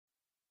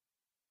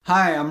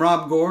Hi, I'm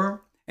Rob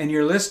Gore, and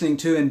you're listening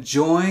to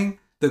Enjoying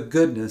the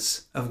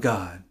Goodness of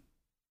God.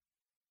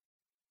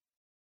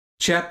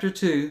 Chapter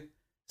 2,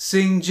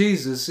 Seeing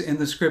Jesus in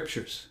the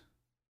Scriptures.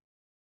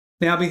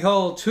 Now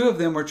behold, two of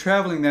them were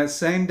traveling that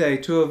same day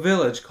to a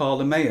village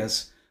called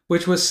Emmaus,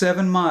 which was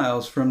 7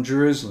 miles from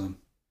Jerusalem.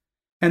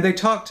 And they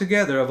talked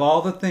together of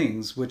all the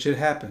things which had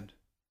happened.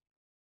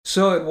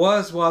 So it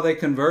was, while they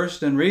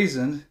conversed and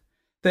reasoned,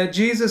 that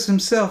Jesus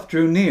himself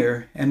drew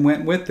near and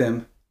went with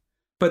them,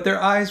 but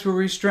their eyes were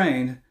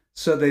restrained,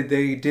 so that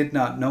they did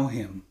not know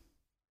him.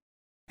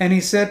 And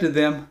he said to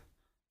them,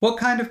 "What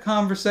kind of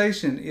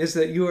conversation is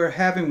that you are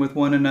having with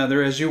one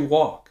another as you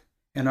walk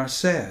and are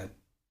sad?"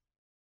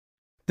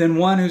 Then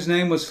one whose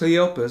name was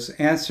Cleopas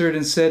answered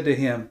and said to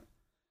him,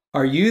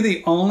 "Are you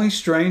the only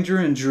stranger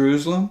in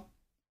Jerusalem?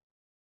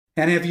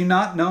 And have you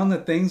not known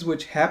the things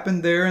which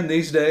happened there in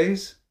these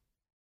days?"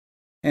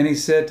 And he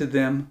said to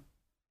them,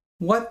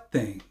 "What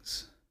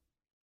things?"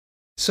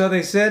 So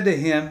they said to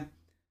him,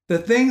 "The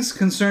things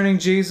concerning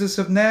Jesus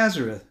of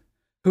Nazareth,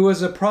 who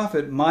was a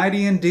prophet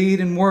mighty in deed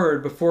and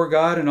word before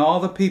God and all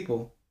the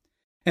people,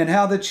 and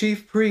how the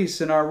chief priests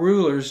and our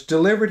rulers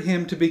delivered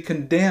him to be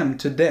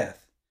condemned to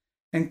death,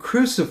 and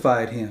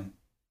crucified him.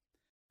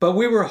 But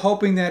we were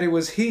hoping that it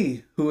was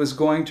he who was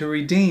going to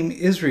redeem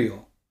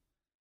Israel."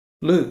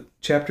 Luke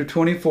chapter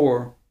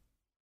 24,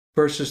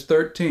 verses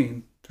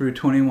 13 through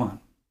 21.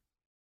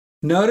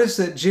 Notice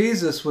that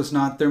Jesus was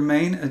not their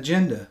main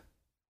agenda.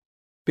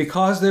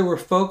 Because they were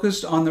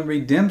focused on the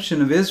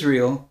redemption of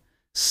Israel,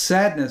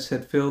 sadness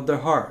had filled their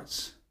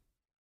hearts.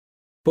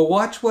 But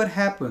watch what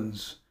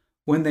happens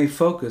when they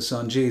focus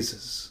on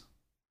Jesus.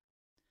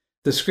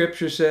 The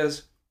scripture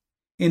says,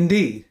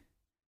 "Indeed,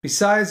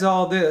 besides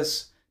all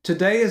this,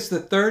 today is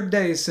the 3rd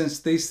day since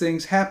these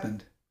things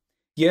happened.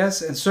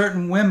 Yes, and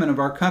certain women of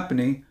our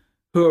company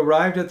who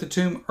arrived at the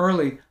tomb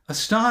early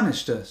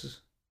astonished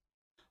us.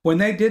 When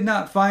they did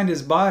not find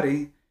his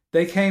body,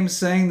 they came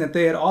saying that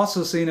they had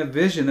also seen a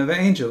vision of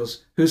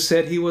angels who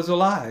said he was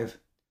alive.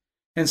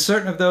 And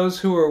certain of those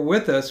who were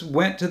with us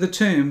went to the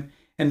tomb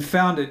and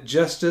found it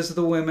just as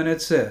the women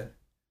had said,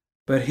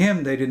 but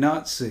him they did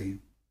not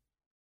see."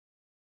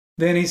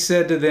 Then he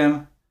said to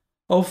them,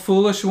 "O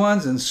foolish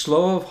ones and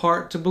slow of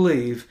heart to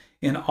believe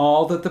in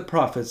all that the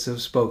prophets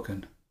have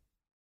spoken.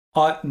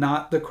 Ought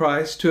not the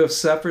Christ to have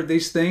suffered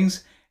these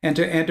things and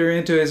to enter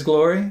into his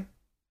glory?"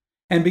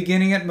 And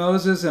beginning at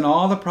Moses and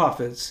all the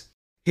prophets,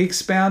 he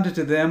expounded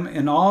to them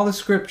in all the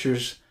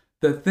scriptures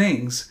the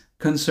things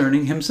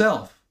concerning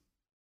himself.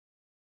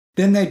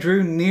 Then they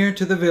drew near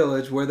to the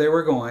village where they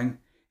were going,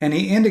 and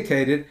he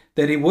indicated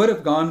that he would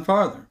have gone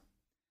farther.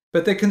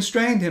 But they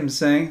constrained him,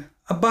 saying,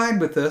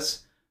 "Abide with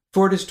us,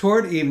 for it is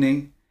toward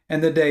evening,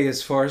 and the day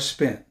is far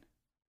spent."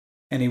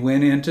 And he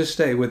went in to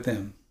stay with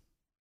them.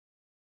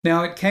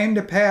 Now it came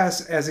to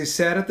pass, as he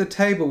sat at the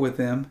table with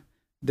them,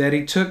 that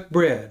he took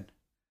bread,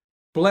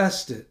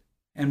 blessed it,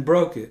 and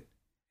broke it,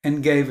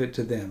 and gave it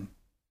to them.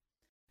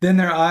 Then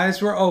their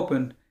eyes were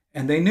opened,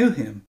 and they knew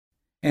him,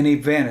 and he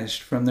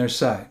vanished from their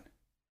sight.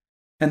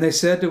 And they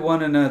said to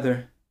one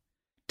another,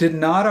 "Did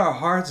not our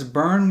hearts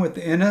burn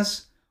within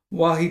us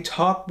while he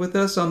talked with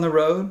us on the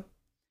road,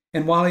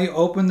 and while he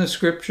opened the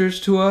scriptures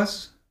to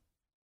us?"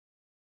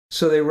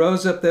 So they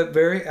rose up that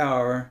very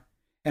hour,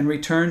 and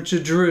returned to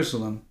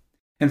Jerusalem,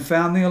 and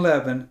found the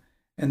 11,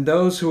 and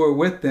those who were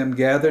with them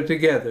gathered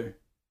together,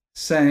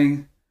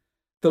 saying,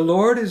 "The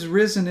Lord is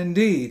risen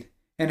indeed,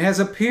 and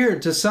has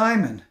appeared to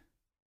Simon."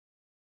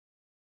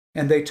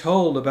 And they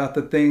told about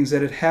the things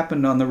that had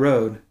happened on the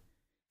road,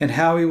 and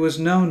how he was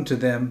known to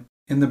them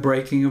in the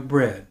breaking of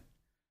bread.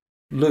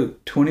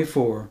 Luke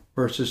 24,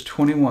 verses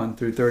 21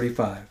 through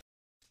 35.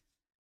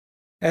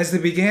 As they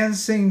began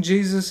seeing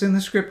Jesus in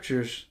the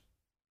scriptures,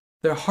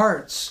 their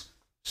hearts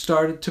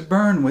started to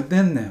burn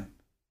within them.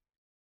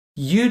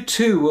 You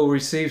too will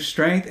receive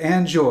strength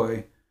and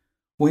joy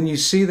when you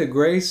see the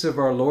grace of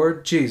our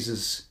Lord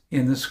Jesus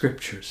in the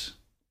scriptures.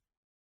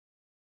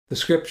 The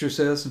scripture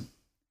says,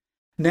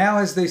 "Now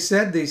as they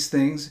said these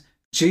things,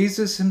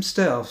 Jesus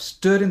himself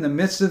stood in the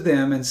midst of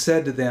them and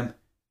said to them,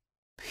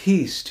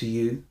 'Peace to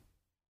you.'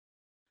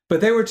 But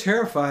they were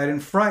terrified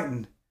and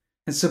frightened,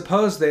 and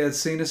supposed they had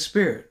seen a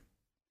spirit.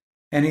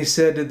 And he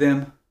said to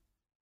them,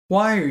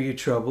 'Why are you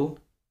troubled?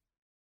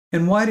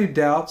 And why do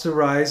doubts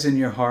arise in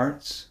your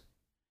hearts?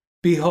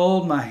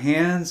 Behold my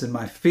hands and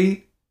my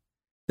feet,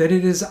 that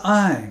it is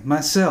I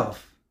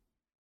myself.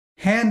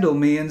 Handle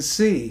me and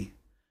see.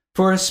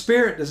 For a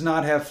spirit does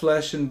not have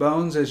flesh and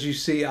bones, as you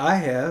see I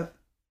have.'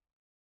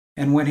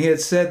 And when he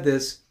had said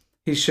this,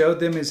 he showed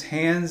them his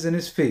hands and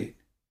his feet.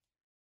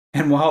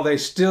 And while they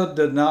still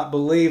did not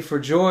believe for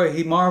joy,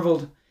 he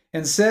marveled,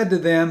 and said to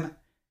them,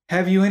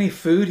 'Have you any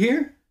food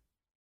here?'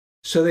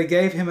 So they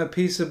gave him a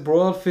piece of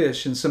broiled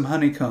fish and some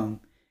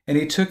honeycomb, and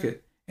he took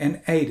it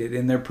and ate it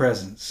in their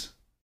presence.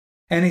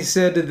 And he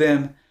said to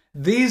them,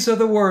 'These are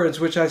the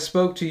words which I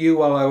spoke to you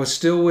while I was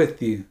still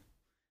with you,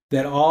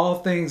 that all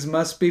things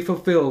must be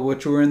fulfilled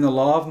which were in the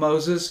law of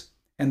Moses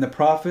and the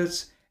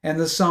prophets and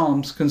the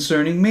Psalms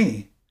concerning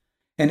me.'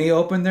 And he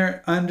opened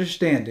their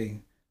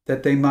understanding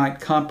that they might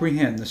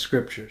comprehend the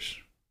Scriptures.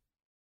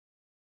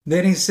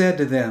 Then he said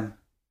to them,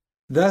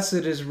 "Thus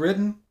it is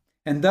written,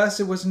 and thus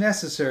it was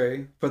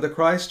necessary for the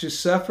Christ to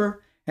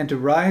suffer and to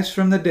rise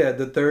from the dead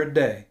the third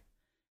day,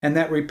 and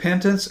that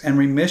repentance and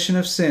remission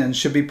of sins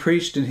should be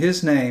preached in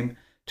his name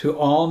to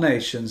all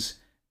nations,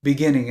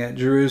 beginning at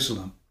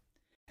Jerusalem.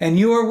 And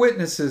you are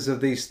witnesses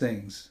of these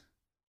things.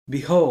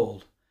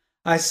 Behold,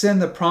 I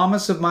send the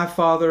promise of my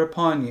Father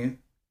upon you,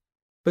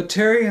 but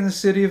tarry in the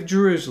city of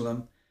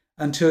Jerusalem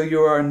until you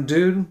are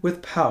endued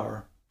with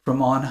power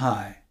from on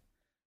high."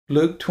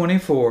 Luke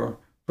 24,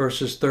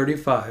 verses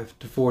 35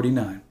 to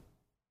 49.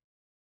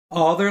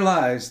 All their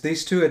lives,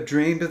 these two had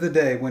dreamed of the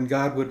day when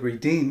God would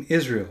redeem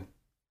Israel.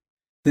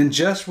 Then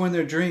just when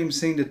their dream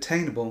seemed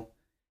attainable,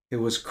 it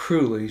was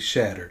cruelly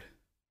shattered.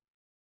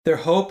 Their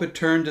hope had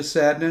turned to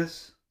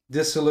sadness,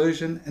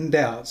 disillusion, and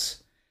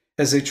doubts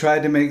as they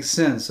tried to make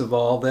sense of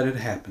all that had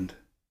happened.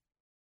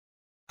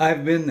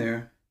 I've been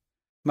there,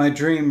 my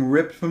dream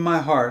ripped from my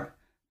heart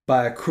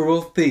by a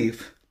cruel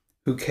thief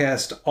who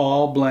cast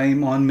all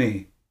blame on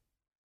me.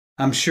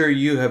 I'm sure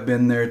you have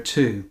been there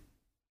too.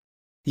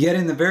 Yet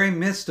in the very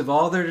midst of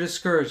all their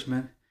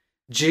discouragement,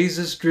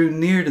 Jesus drew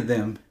near to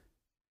them.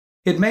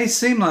 It may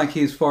seem like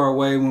he's far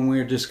away when we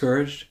are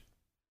discouraged,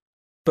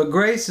 but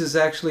grace is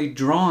actually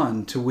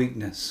drawn to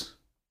weakness.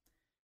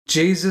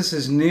 Jesus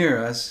is near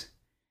us,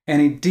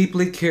 and he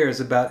deeply cares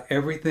about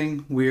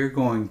everything we are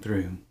going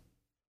through.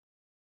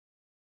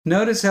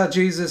 Notice how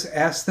Jesus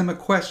asked them a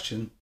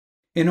question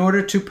in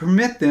order to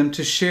permit them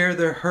to share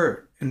their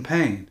hurt and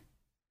pain.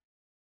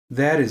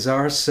 That is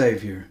our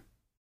Savior.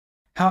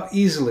 How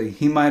easily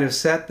he might have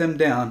sat them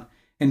down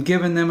and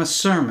given them a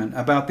sermon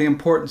about the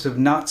importance of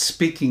not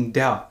speaking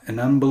doubt and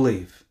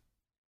unbelief.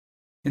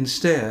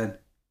 Instead,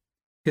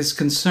 his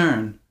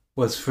concern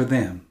was for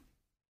them.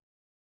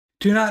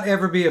 Do not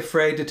ever be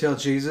afraid to tell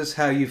Jesus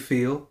how you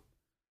feel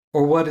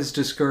or what is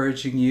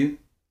discouraging you.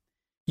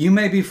 You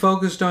may be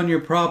focused on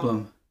your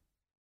problem,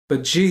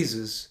 but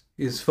Jesus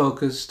is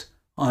focused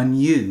on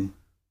you.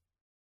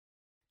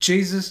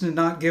 Jesus did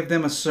not give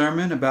them a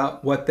sermon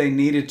about what they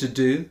needed to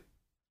do,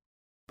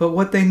 but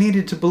what they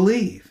needed to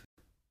believe.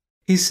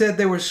 He said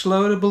they were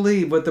slow to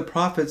believe what the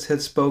prophets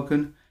had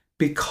spoken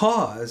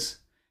because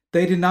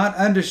they did not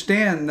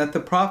understand that the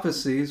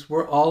prophecies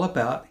were all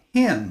about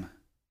him.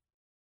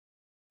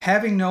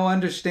 Having no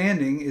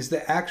understanding is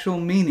the actual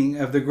meaning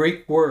of the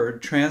Greek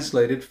word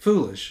translated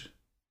foolish.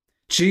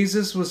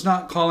 Jesus was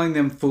not calling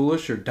them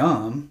foolish or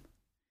dumb.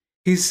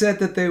 He said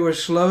that they were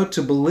slow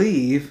to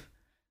believe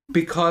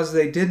because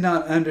they did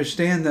not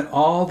understand that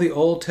all the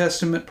Old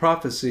Testament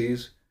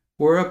prophecies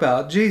were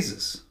about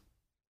Jesus.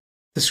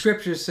 The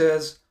Scripture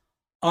says,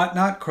 "Ought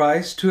not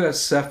Christ to have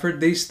suffered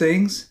these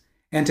things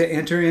and to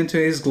enter into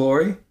his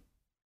glory?"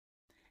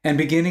 And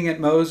beginning at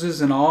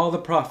Moses and all the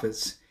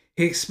prophets,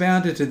 he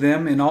expounded to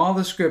them in all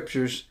the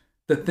Scriptures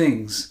the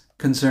things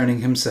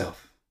concerning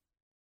himself.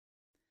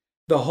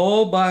 The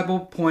whole Bible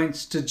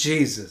points to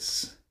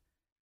Jesus.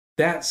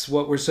 That's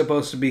what we're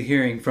supposed to be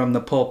hearing from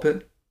the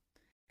pulpit.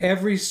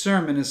 Every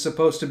sermon is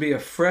supposed to be a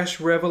fresh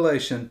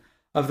revelation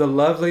of the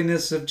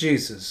loveliness of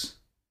Jesus,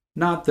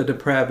 not the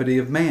depravity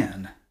of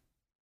man.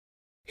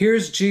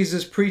 Here's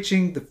Jesus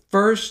preaching the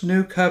first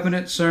New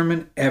Covenant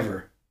sermon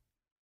ever.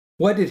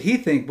 What did he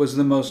think was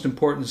the most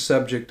important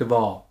subject of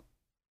all?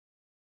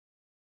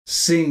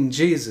 Seeing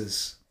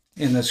Jesus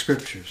in the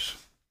Scriptures.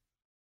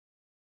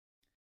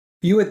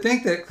 You would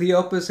think that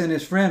Cleopas and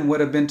his friend would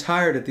have been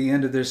tired at the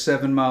end of their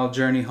 7-mile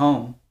journey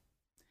home.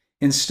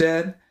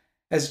 Instead,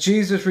 as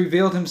Jesus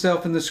revealed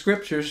himself in the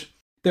Scriptures,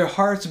 their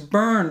hearts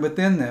burned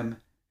within them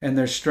and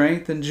their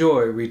strength and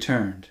joy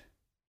returned.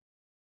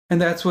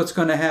 And that's what's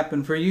going to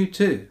happen for you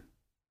too.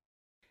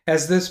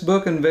 As this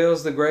book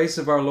unveils the grace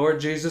of our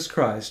Lord Jesus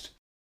Christ,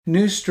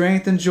 new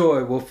strength and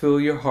joy will fill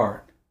your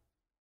heart.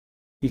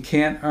 You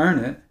can't earn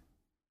it.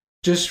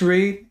 Just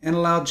read and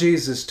allow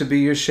Jesus to be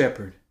your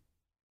shepherd.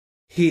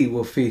 He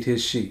will feed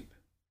his sheep.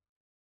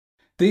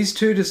 These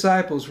two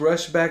disciples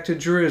rushed back to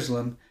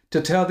Jerusalem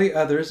to tell the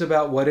others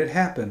about what had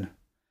happened.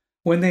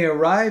 When they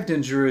arrived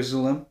in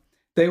Jerusalem,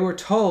 they were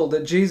told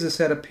that Jesus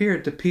had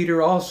appeared to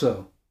Peter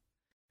also.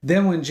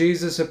 Then when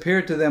Jesus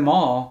appeared to them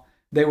all,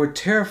 they were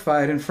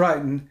terrified and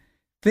frightened,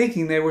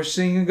 thinking they were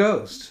seeing a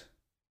ghost.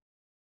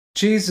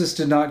 Jesus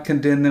did not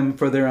condemn them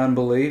for their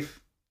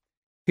unbelief.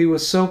 He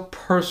was so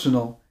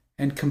personal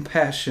and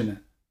compassionate.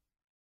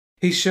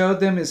 He showed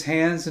them his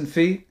hands and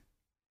feet.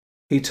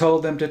 He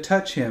told them to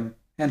touch him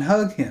and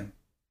hug him.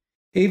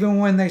 Even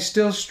when they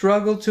still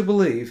struggled to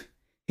believe,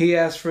 he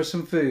asked for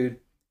some food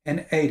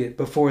and ate it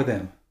before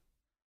them.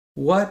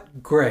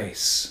 What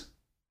grace!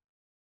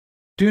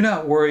 Do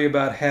not worry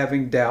about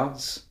having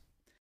doubts.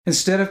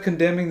 Instead of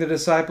condemning the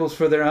disciples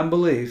for their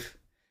unbelief,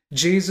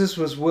 Jesus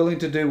was willing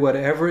to do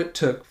whatever it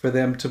took for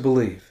them to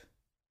believe.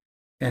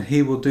 And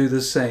he will do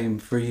the same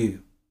for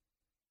you.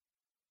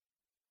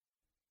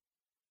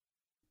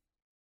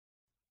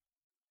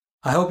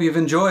 I hope you've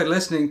enjoyed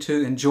listening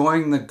to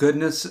Enjoying the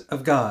Goodness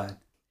of God.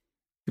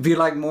 If you'd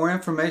like more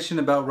information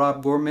about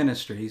Rob Gore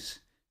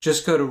Ministries,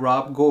 just go to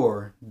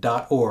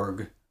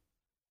robgore.org.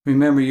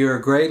 Remember, you are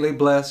greatly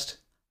blessed,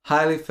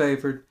 highly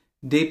favored,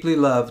 deeply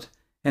loved,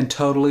 and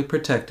totally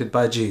protected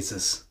by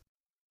Jesus.